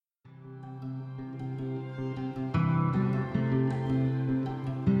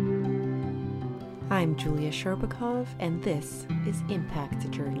I'm Julia Sherbakov, and this is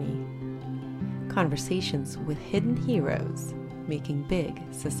Impact Journey. Conversations with hidden heroes making big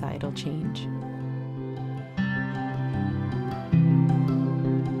societal change.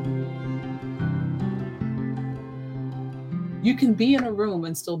 You can be in a room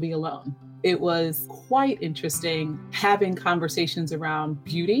and still be alone. It was quite interesting having conversations around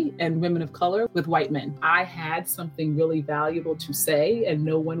beauty and women of color with white men. I had something really valuable to say and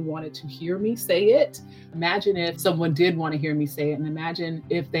no one wanted to hear me say it. Imagine if someone did want to hear me say it, and imagine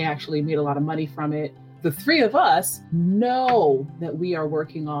if they actually made a lot of money from it. The three of us know that we are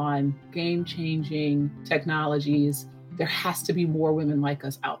working on game-changing technologies. There has to be more women like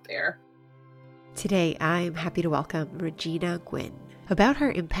us out there. Today, I'm happy to welcome Regina Gwynn. About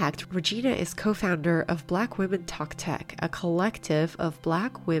her impact, Regina is co-founder of Black Women Talk Tech, a collective of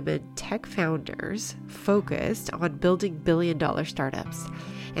Black women tech founders focused on building billion-dollar startups.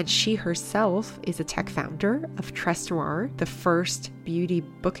 And she herself is a tech founder of Trestoire, the first beauty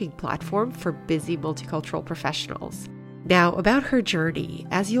booking platform for busy multicultural professionals. Now, about her journey,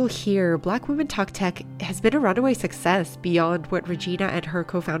 as you'll hear, Black Women Talk Tech has been a runaway success beyond what Regina and her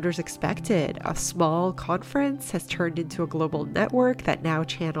co-founders expected. A small conference has turned into a global network that now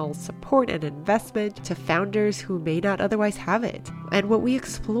channels support and investment to founders who may not otherwise have it. And what we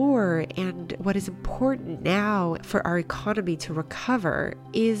explore and what is important now for our economy to recover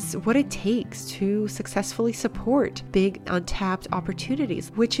is what it takes to successfully support big untapped opportunities,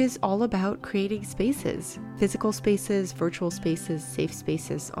 which is all about creating spaces, physical spaces, virtual spaces, safe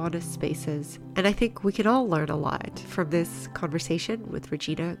spaces, honest spaces. And I think we can all learn a lot from this conversation with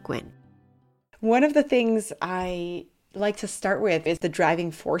Regina Gwynn. One of the things I like to start with is the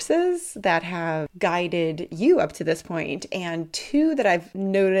driving forces that have guided you up to this point, and two that I've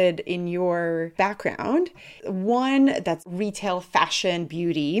noted in your background. One that's retail, fashion,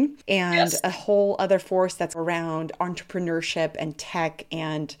 beauty, and Yes. a whole other force that's around entrepreneurship and tech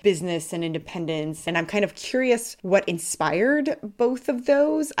and business and independence. And I'm kind of curious what inspired both of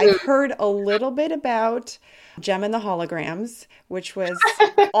those. I've heard a little bit about Jem and the Holograms, which was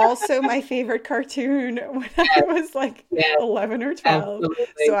also my favorite cartoon when I was like 11 or 12. Absolutely.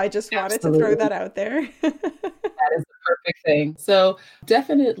 So I just wanted to throw that out there. That is the perfect thing. So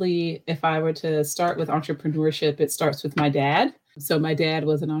definitely, if I were to start with entrepreneurship, it starts with my dad. So my dad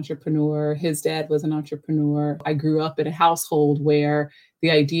was an entrepreneur. His dad was an entrepreneur. I grew up in a household where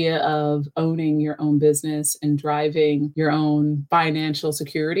the idea of owning your own business and driving your own financial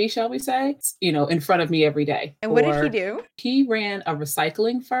security, shall we say, in front of me every day. And what did he do? He ran a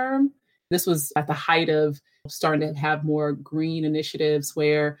recycling firm. This was at the height of starting to have more green initiatives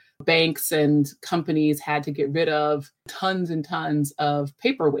where banks and companies had to get rid of tons and tons of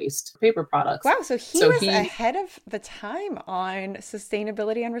paper waste, paper products. Wow, so he was ahead of the time on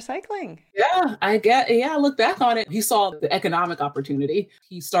sustainability and recycling. Yeah, I look back on it. He saw the economic opportunity.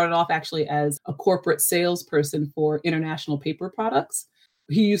 He started off actually as a corporate salesperson for International Paper Products.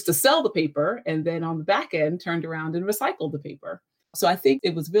 He used to sell the paper and then on the back end turned around and recycled the paper. So I think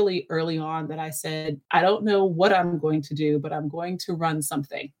it was really early on that I said, I don't know what I'm going to do, but I'm going to run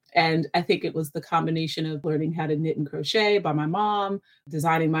something. And I think it was the combination of learning how to knit and crochet by my mom,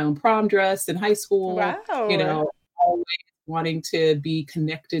 designing my own prom dress in high school, Wow. Always wanting to be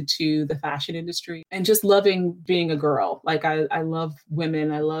connected to the fashion industry and just loving being a girl. Like I love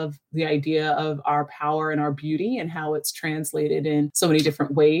women. I love the idea of our power and our beauty and how it's translated in so many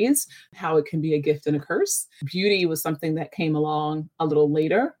different ways, how it can be a gift and a curse. Beauty was something that came along a little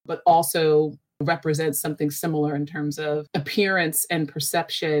later, but also represents something similar in terms of appearance and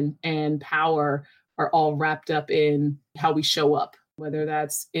perception and power are all wrapped up in how we show up, whether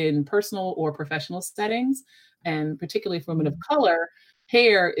that's in personal or professional settings. And particularly for women of color,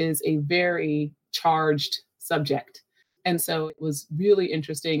 hair is a very charged subject. And so it was really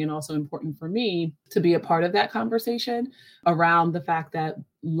interesting and also important for me to be a part of that conversation around the fact that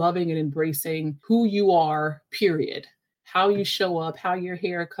loving and embracing who you are, period, how you show up, how your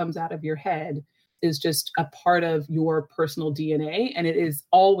hair comes out of your head is just a part of your personal DNA. And it is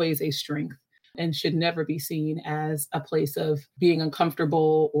always a strength and should never be seen as a place of being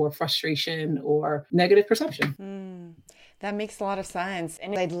uncomfortable or frustration or negative perception. That makes a lot of sense.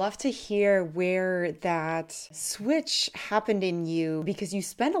 And I'd love to hear where that switch happened in you, because you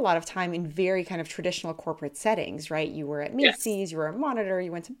spend a lot of time in very kind of traditional corporate settings, right? You were at Macy's, You were a monitor,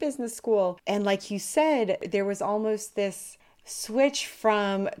 you went to business school. And like you said, there was almost this switch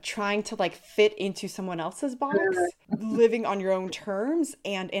from trying to like fit into someone else's box, living on your own terms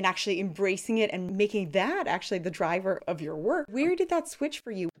and actually embracing it and making that actually the driver of your work. Where did that switch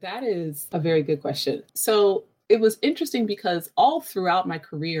for you? That is a very good question. So it was interesting because all throughout my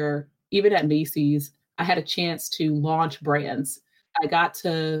career, even at Macy's, I had a chance to launch brands. I got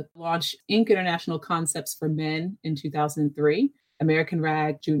to launch Inc. International Concepts for Men in 2003, American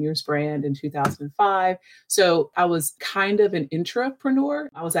Rag Juniors brand in 2005. So I was kind of an intrapreneur.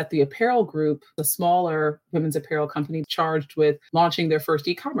 I was at the Apparel Group, the smaller women's apparel company charged with launching their first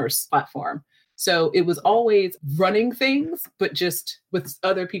e-commerce platform. So it was always running things, but just with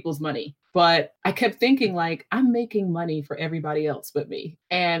other people's money. But I kept thinking like, I'm making money for everybody else but me.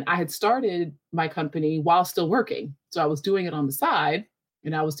 And I had started my company while still working. So I was doing it on the side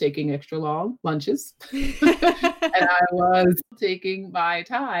and I was taking extra long lunches. And I was taking my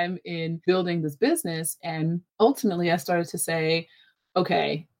time in building this business. And ultimately I started to say,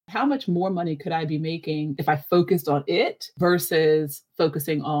 okay, how much more money could I be making if I focused on it versus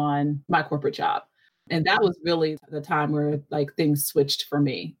focusing on my corporate job? And that was really the time where like things switched for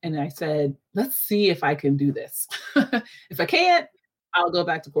me. And I said, let's see if I can do this. If I can't, I'll go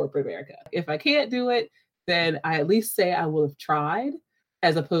back to corporate America. If I can't do it, then I at least say I will have tried,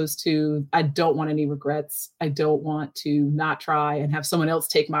 as opposed to I don't want any regrets. I don't want to not try and have someone else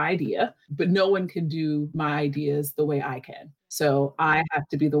take my idea, but no one can do my ideas the way I can. So I have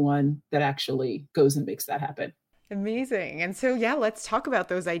to be the one that actually goes and makes that happen. Amazing. And so, yeah, let's talk about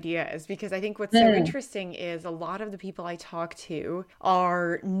those ideas, because I think what's so interesting is a lot of the people I talk to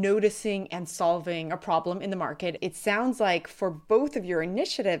are noticing and solving a problem in the market. It sounds like for both of your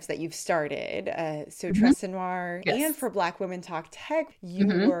initiatives that you've started, Tres Noir and for Black Women Talk Tech, you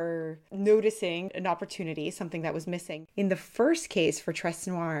were noticing an opportunity, something that was missing. In the first case for Tres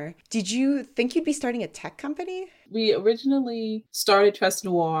Noir, did you think you'd be starting a tech company? We originally started Tres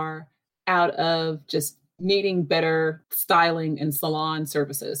Noir out of just needing better styling and salon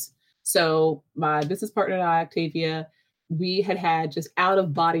services. So my business partner and I, Octavia, we had just out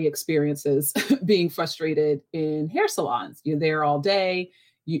of body experiences being frustrated in hair salons. You're there all day.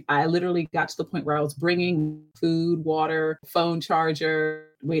 I literally got to the point where I was bringing food, water, phone charger,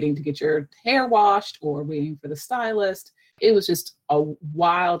 waiting to get your hair washed or waiting for the stylist. It was just a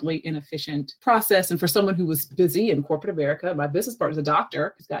wildly inefficient process. And for someone who was busy in corporate America, my business partner is a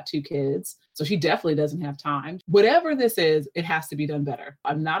doctor who's got 2 kids. So she definitely doesn't have time. Whatever this is, it has to be done better.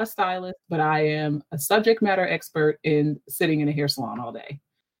 I'm not a stylist, but I am a subject matter expert in sitting in a hair salon all day.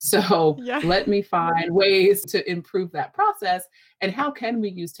 So let me find ways to improve that process. And how can we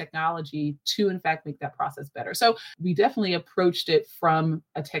use technology to, in fact, make that process better? So we definitely approached it from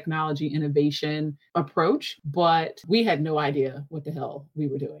a technology innovation approach, but we had no idea what the hell we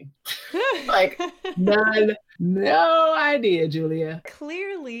were doing. Like no idea, Julia.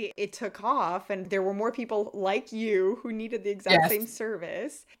 Clearly it took off and there were more people like you who needed the exact same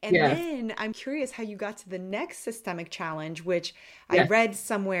service. And then I'm curious how you got to the next systemic challenge, which I read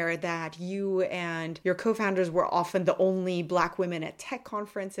somewhere that you and your co-founders were often the only Black women at tech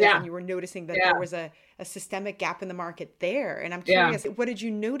conferences, and you were noticing that there was a systemic gap in the market there. And I'm curious, what did you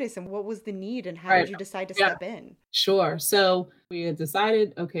notice and what was the need and how did you decide to step in? Sure. So we had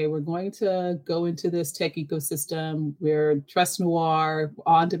decided, okay, we're going to go into this tech ecosystem. We're Tres Noir,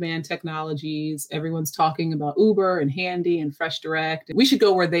 on-demand technologies. Everyone's talking about Uber and Handy and Fresh Direct. We should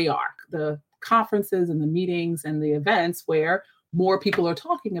go where they are, the conferences and the meetings and the events where more people are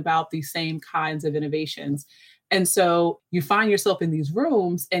talking about these same kinds of innovations. And so you find yourself in these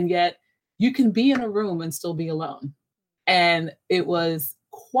rooms, and yet you can be in a room and still be alone. And it was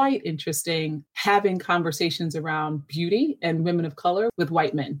quite interesting having conversations around beauty and women of color with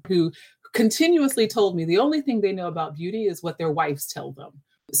white men who continuously told me the only thing they know about beauty is what their wives tell them.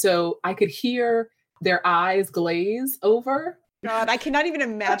 So I could hear their eyes glaze over. God, I cannot even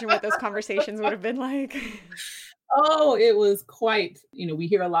imagine what those conversations would have been like. Oh, it was quite, we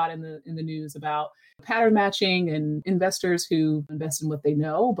hear a lot in the news about pattern matching and investors who invest in what they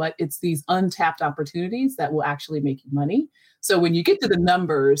know, but it's these untapped opportunities that will actually make you money. So when you get to the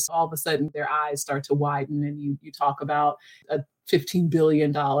numbers, all of a sudden their eyes start to widen and you talk about a $15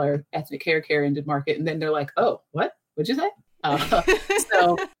 billion ethnic hair care ended market. And then they're like, oh, what? What'd you say?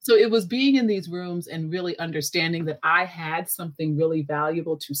 So it was being in these rooms and really understanding that I had something really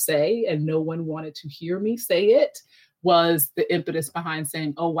valuable to say and no one wanted to hear me say it was the impetus behind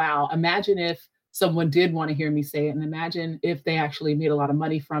saying, oh, wow, imagine if someone did want to hear me say it, and imagine if they actually made a lot of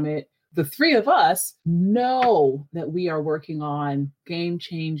money from it. The 3 of us know that we are working on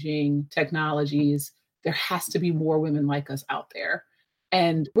game-changing technologies. There has to be more women like us out there.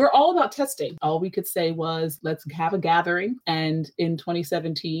 And we're all about testing. All we could say was, let's have a gathering. And in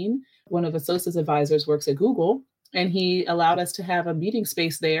 2017, one of Asosa's advisors works at Google, and he allowed us to have a meeting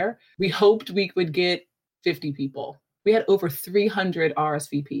space there. We hoped we would get 50 people. We had over 300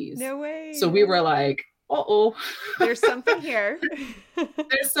 RSVPs. No way. So we were like, uh-oh. There's something here.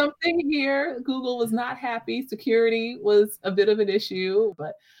 There's something here. Google was not happy. Security was a bit of an issue,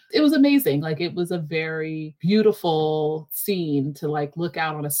 but it was amazing. Like it was a very beautiful scene to like look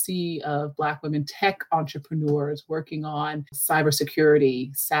out on a sea of Black women tech entrepreneurs working on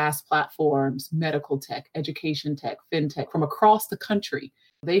cybersecurity, SaaS platforms, medical tech, education tech, fintech from across the country.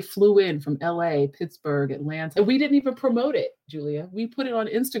 They flew in from LA, Pittsburgh, Atlanta. And we didn't even promote it, Julia. We put it on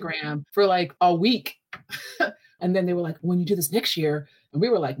Instagram for like a week. And then they were like, when you do this next year, and we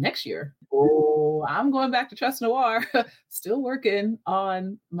were like, next year? Oh, I'm going back to Trust Noir, still working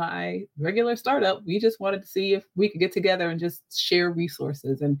on my regular startup. We just wanted to see if we could get together and just share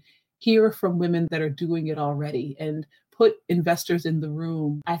resources and hear from women that are doing it already and put investors in the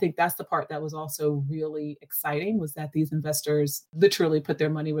room. I think that's the part that was also really exciting, was that these investors literally put their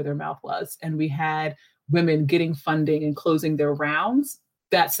money where their mouth was. And we had women getting funding and closing their rounds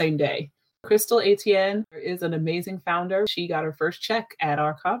that same day. Crystal Etienne is an amazing founder. She got her first check at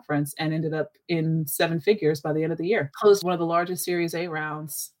our conference and ended up in 7 figures by the end of the year. Closed one of the largest Series A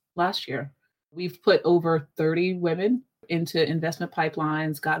rounds last year. We've put over 30 women into investment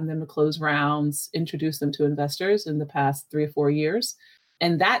pipelines, gotten them to close rounds, introduced them to investors in the past 3 or 4 years.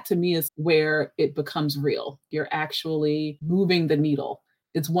 And that to me is where it becomes real. You're actually moving the needle.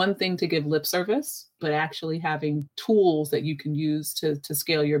 It's one thing to give lip service, but actually having tools that you can use to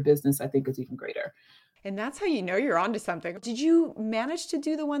scale your business, I think is even greater. And that's how you know you're onto something. Did you manage to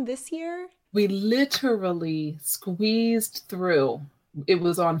do the one this year? We literally squeezed through. It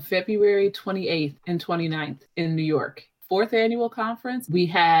was on February 28th and 29th in New York. 4th annual conference. We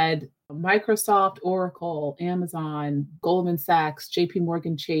had Microsoft, Oracle, Amazon, Goldman Sachs, JP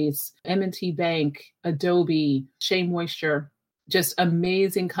Morgan Chase, M&T Bank, Adobe, Shea Moisture. Just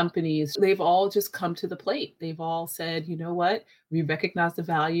amazing companies. They've all just come to the plate. They've all said, you know what? We recognize the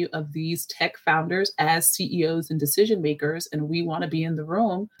value of these tech founders as CEOs and decision makers, and we want to be in the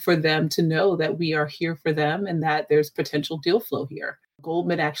room for them to know that we are here for them and that there's potential deal flow here.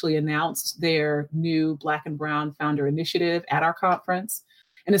 Goldman actually announced their new Black and Brown Founder Initiative at our conference.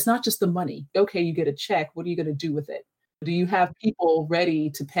 And it's not just the money. Okay, you get a check. What are you going to do with it? Do you have people ready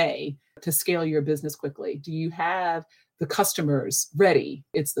to pay to scale your business quickly? Do you have the customers ready?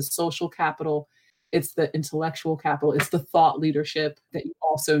 It's the social capital, it's the intellectual capital, it's the thought leadership that you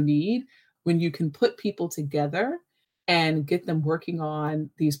also need. When you can put people together and get them working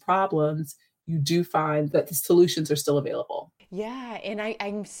on these problems, you do find that the solutions are still available. Yeah. And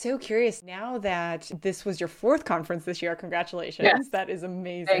I'm so curious now that this was your 4th conference this year. Congratulations. Yes. That is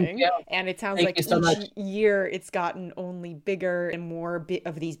amazing. Thank you. And it sounds Thank like you so much. each year it's gotten only bigger and more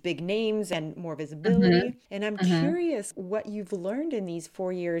of these big names and more visibility. And I'm curious what you've learned in these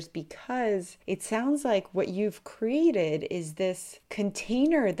 4 years, because it sounds like what you've created is this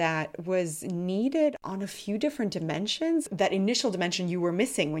container that was needed on a few different dimensions. That initial dimension you were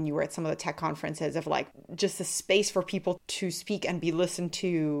missing when you were at some of the tech conferences of like just the space for people to speak and be listened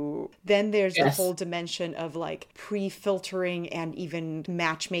to. Then there's the whole dimension of like pre-filtering and even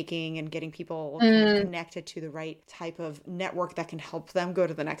matchmaking and getting people connected to the right type of network that can help them go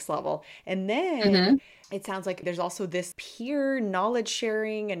to the next level. And then it sounds like there's also this peer knowledge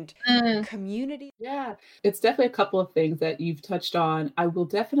sharing and community. Yeah, it's definitely a couple of things that you've touched on. I will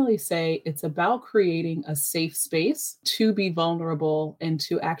definitely say it's about creating a safe space to be vulnerable and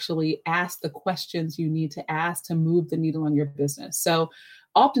to actually ask the questions you need to ask to move the needle on your business. So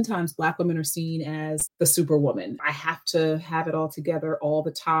oftentimes Black women are seen as the superwoman. I have to have it all together all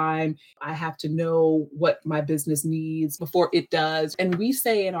the time. I have to know what my business needs before it does. And we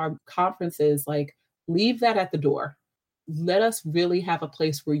say in our conferences, like, leave that at the door. Let us really have a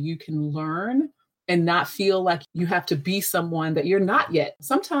place where you can learn and not feel like you have to be someone that you're not yet.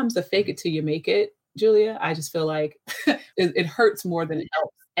 Sometimes the fake it till you make it, Julia, I just feel like it hurts more than it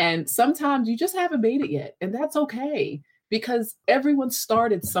helps. And sometimes you just haven't made it yet. And that's okay, because everyone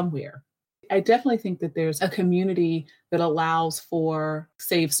started somewhere. I definitely think that there's a community that allows for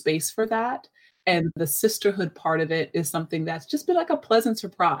safe space for that. And the sisterhood part of it is something that's just been like a pleasant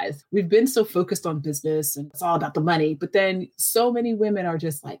surprise. We've been so focused on business and it's all about the money, but then so many women are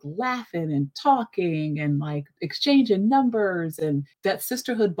just like laughing and talking and like exchanging numbers, and that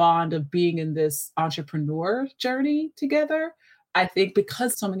sisterhood bond of being in this entrepreneur journey together. I think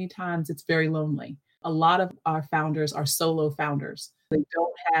because so many times it's very lonely. A lot of our founders are solo founders. They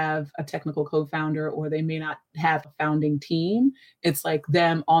don't have a technical co-founder, or they may not have a founding team. It's like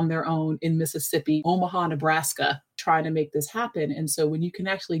them on their own in Mississippi, Omaha, Nebraska, trying to make this happen. And so when you can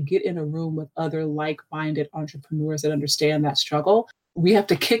actually get in a room with other like-minded entrepreneurs that understand that struggle, we have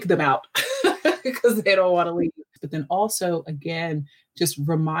to kick them out because they don't want to leave. But then also, again, just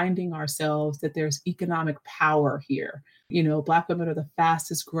reminding ourselves that there's economic power here. Black women are the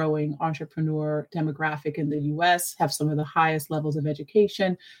fastest growing entrepreneur demographic in the US, have some of the highest levels of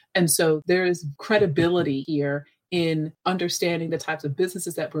education. And so there is credibility here in understanding the types of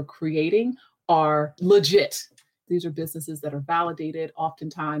businesses that we're creating are legit. These are businesses that are validated,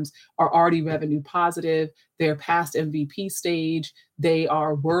 oftentimes are already revenue positive. They're past MVP stage. They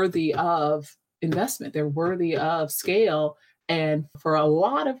are worthy of investment. They're worthy of scale. And for a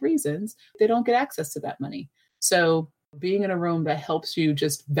lot of reasons, they don't get access to that money. So being in a room that helps you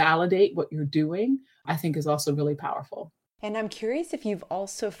just validate what you're doing, I think is also really powerful. And I'm curious if you've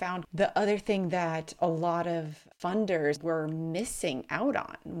also found the other thing that a lot of funders were missing out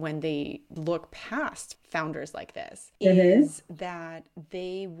on when they look past founders like this, is that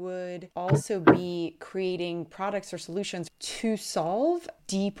they would also be creating products or solutions to solve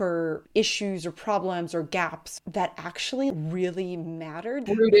deeper issues or problems or gaps that actually really mattered.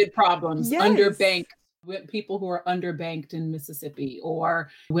 Rooted problems, underbanked. People who are underbanked in Mississippi, or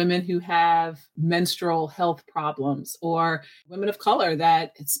women who have menstrual health problems, or women of color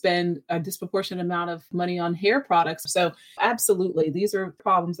that spend a disproportionate amount of money on hair products. So absolutely, these are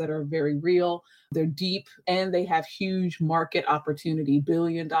problems that are very real. They're deep and they have huge market opportunity,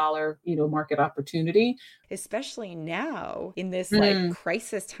 billion-dollar, market opportunity. Especially now in this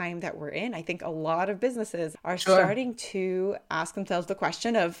crisis time that we're in, I think a lot of businesses are starting to ask themselves the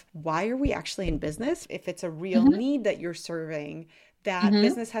question of, why are we actually in business? If it's a real need that you're serving, that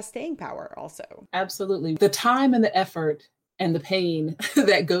business has staying power also. Absolutely. The time and the effort and the pain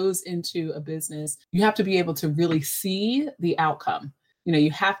that goes into a business, you have to be able to really see the outcome.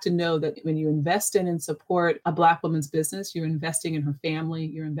 You have to know that when you invest in and support a Black woman's business, you're investing in her family,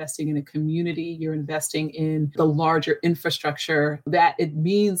 you're investing in a community, you're investing in the larger infrastructure, that it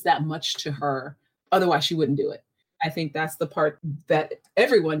means that much to her. Otherwise, she wouldn't do it. I think that's the part that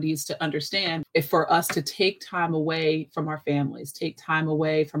everyone needs to understand. If for us to take time away from our families, take time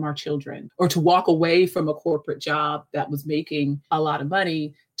away from our children, or to walk away from a corporate job that was making a lot of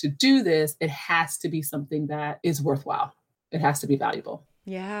money to do this, it has to be something that is worthwhile. It has to be valuable.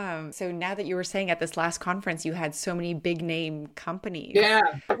 Yeah. So now that you were saying at this last conference, you had so many big name companies. Yeah.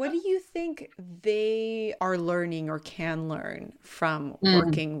 What do you think they are learning or can learn from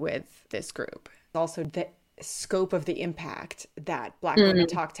working with this group? Also, the scope of the impact that Black Women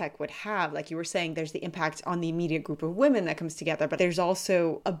Talk Tech would have. Like you were saying, there's the impact on the immediate group of women that comes together, but there's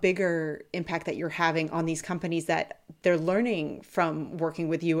also a bigger impact that you're having on these companies that they're learning from working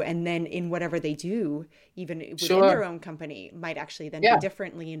with you. And then in whatever they do, even within their own company, might actually then be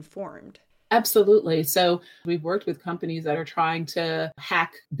differently informed. Absolutely. So we've worked with companies that are trying to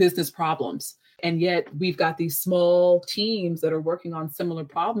hack business problems. And yet we've got these small teams that are working on similar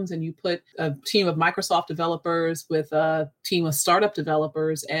problems. And you put a team of Microsoft developers with a team of startup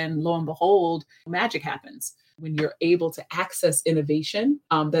developers, and lo and behold, magic happens. When you're able to access innovation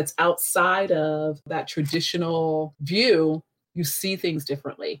that's outside of that traditional view, you see things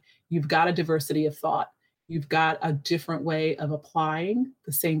differently. You've got a diversity of thought. You've got a different way of applying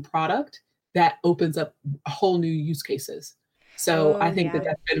the same product that opens up whole new use cases. So I think that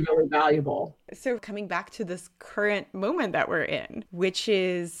that's been really valuable. So coming back to this current moment that we're in, which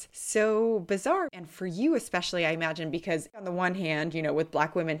is so bizarre. And for you especially, I imagine, because on the one hand, with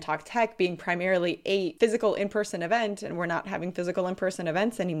Black Women Talk Tech being primarily a physical in-person event, and we're not having physical in-person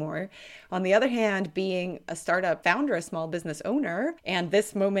events anymore. On the other hand, being a startup founder, a small business owner, and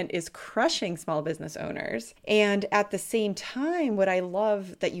this moment is crushing small business owners. And at the same time, what I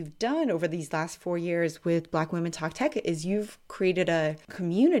love that you've done over these last 4 years with Black Women Talk Tech is you've created a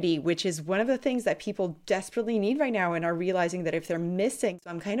community, which is one of the things that people desperately need right now and are realizing that if they're missing. So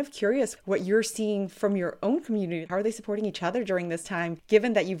I'm kind of curious what you're seeing from your own community. How are they supporting each other during this time,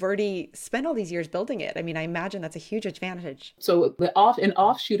 given that you've already spent all these years building it? I mean, I imagine that's a huge advantage. So an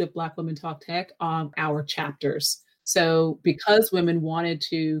offshoot of Black Women Talk Tech are our chapters. So because women wanted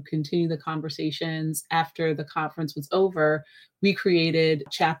to continue the conversations after the conference was over, we created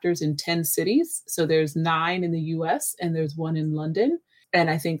chapters in 10 cities. So there's 9 in the US and there's 1 in London. And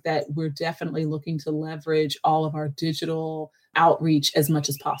I think that we're definitely looking to leverage all of our digital outreach as much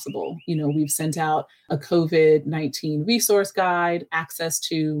as possible. We've sent out a COVID-19 resource guide, access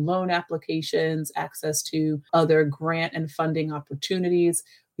to loan applications, access to other grant and funding opportunities.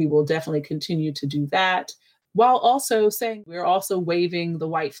 We will definitely continue to do that, while also saying we're also waving the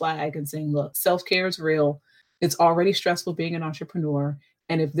white flag and saying, look, self-care is real. It's already stressful being an entrepreneur.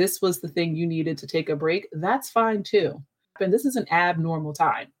 And if this was the thing you needed to take a break, that's fine too. And this is an abnormal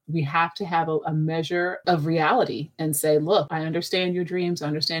time. We have to have a measure of reality and say, look, I understand your dreams, I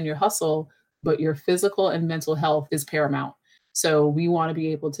understand your hustle, but your physical and mental health is paramount. So we want to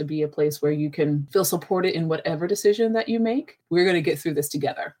be able to be a place where you can feel supported in whatever decision that you make. We're going to get through this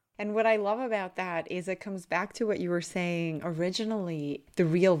together. And what I love about that is it comes back to what you were saying originally, the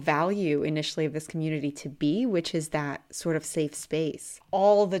real value initially of this community to be, which is that sort of safe space.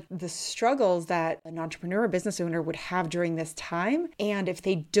 All the struggles that an entrepreneur or business owner would have during this time. And if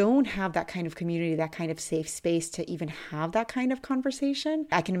they don't have that kind of community, that kind of safe space to even have that kind of conversation,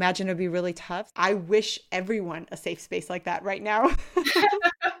 I can imagine it would be really tough. I wish everyone a safe space like that right now.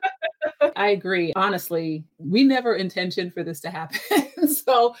 I agree. Honestly, we never intentioned for this to happen.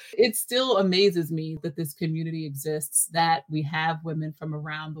 So it still amazes me that this community exists, that we have women from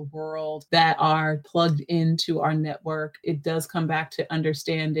around the world that are plugged into our network. It does come back to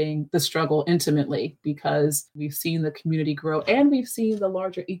understanding the struggle intimately because we've seen the community grow and we've seen the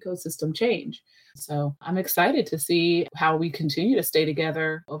larger ecosystem change. So I'm excited to see how we continue to stay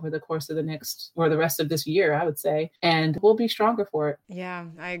together over the course of the rest of this year, I would say, and we'll be stronger for it. Yeah,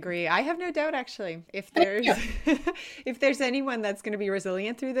 I agree. I have no doubt, actually, if there's if there's anyone that's going to be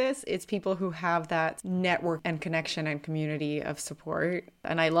resilient through this, it's people who have that network and connection and community of support.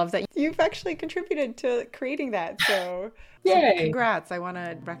 And I love that you've actually contributed to creating that. So congrats. I want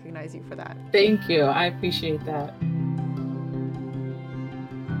to recognize you for that. Thank you. I appreciate that.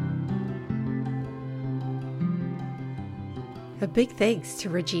 A big thanks to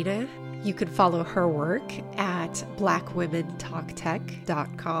Regina. You can follow her work at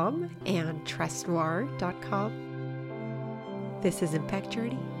blackwomentalktech.com and trustnoir.com. This is Impact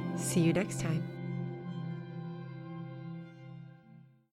Journey. See you next time.